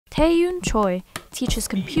Taeyoon Choi teaches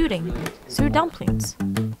computing through dumplings.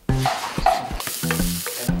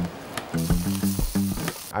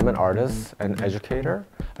 I'm an artist and educator.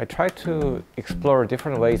 I try to explore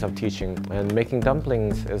different ways of teaching, and making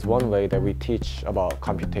dumplings is one way that we teach about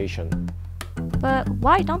computation. But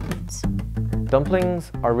why dumplings?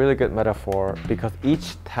 Dumplings are a really good metaphor because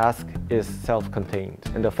each task is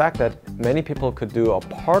self-contained, and the fact that many people could do a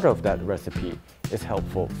part of that recipe is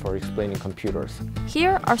helpful for explaining computers.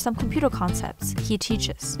 Here are some computer concepts he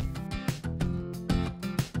teaches.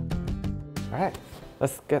 All right,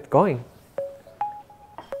 let's get going.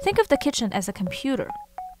 Think of the kitchen as a computer.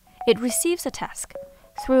 It receives a task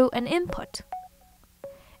through an input.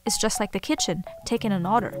 It's just like the kitchen taking an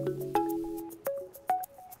order.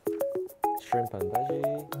 Shrimp and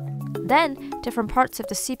veggie. Then, different parts of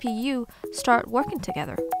the CPU start working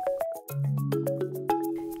together.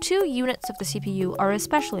 Two units of the CPU are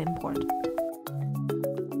especially important.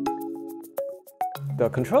 The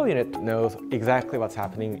control unit knows exactly what's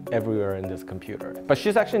happening everywhere in this computer. But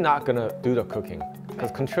she's actually not gonna do the cooking,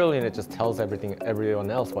 because control unit just tells everyone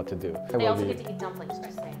else what to do. They also get to eat dumplings,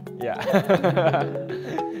 just saying. Yeah.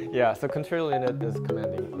 Yeah, so control unit is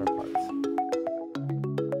commanding other parts.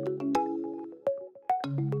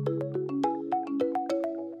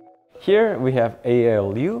 Here we have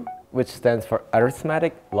ALU, which stands for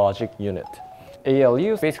Arithmetic Logic Unit.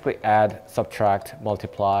 ALU basically add, subtract,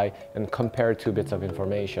 multiply, and compare two bits of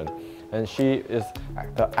information. And she is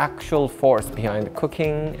the actual force behind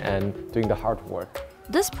cooking and doing the hard work.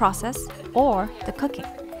 This process, or the cooking,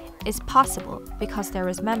 is possible because there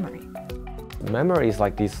is memory. Memory is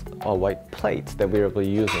like these white plates that we're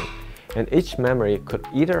using. And each memory could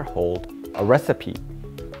either hold a recipe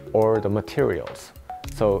or the materials.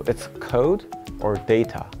 So it's code or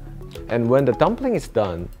data. And when the dumpling is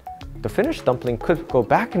done, the finished dumpling could go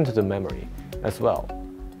back into the memory as well.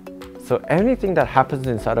 So anything that happens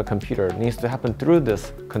inside a computer needs to happen through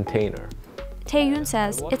this container. Taeyoon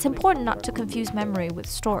says it's important not to confuse memory with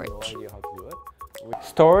storage.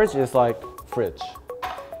 Storage is like fridge.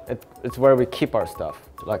 It's where we keep our stuff.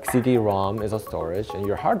 Like CD-ROM is a storage, and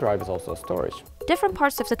your hard drive is also a storage. Different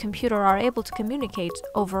parts of the computer are able to communicate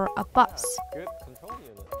over a bus.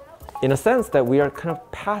 In a sense that we are kind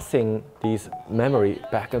of passing these memory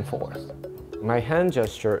back and forth. My hand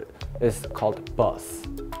gesture is called bus.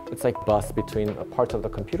 It's like bus between parts of the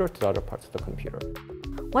computer to the other parts of the computer.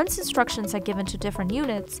 Once instructions are given to different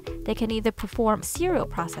units, they can either perform serial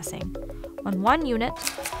processing, when one unit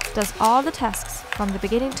does all the tasks from the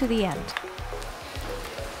beginning to the end,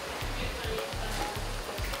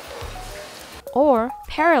 or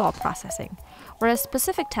parallel processing, where a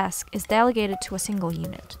specific task is delegated to a single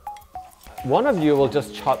unit. One of you will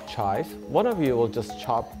just chop chives, one of you will just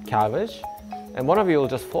chop cabbage, and one of you will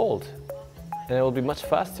just fold, and it will be much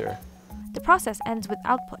faster. The process ends with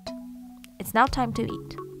output. It's now time to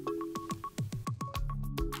eat.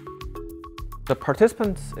 The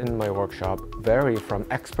participants in my workshop vary from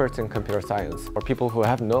experts in computer science or people who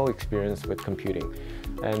have no experience with computing,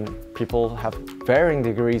 and people have varying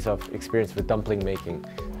degrees of experience with dumpling making.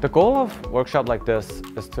 The goal of a workshop like this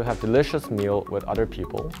is to have delicious meal with other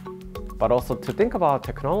people, but also to think about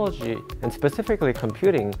technology and specifically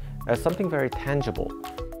computing as something very tangible.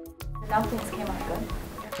 The dumplings came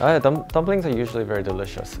out good. Dumplings are usually very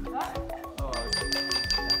delicious.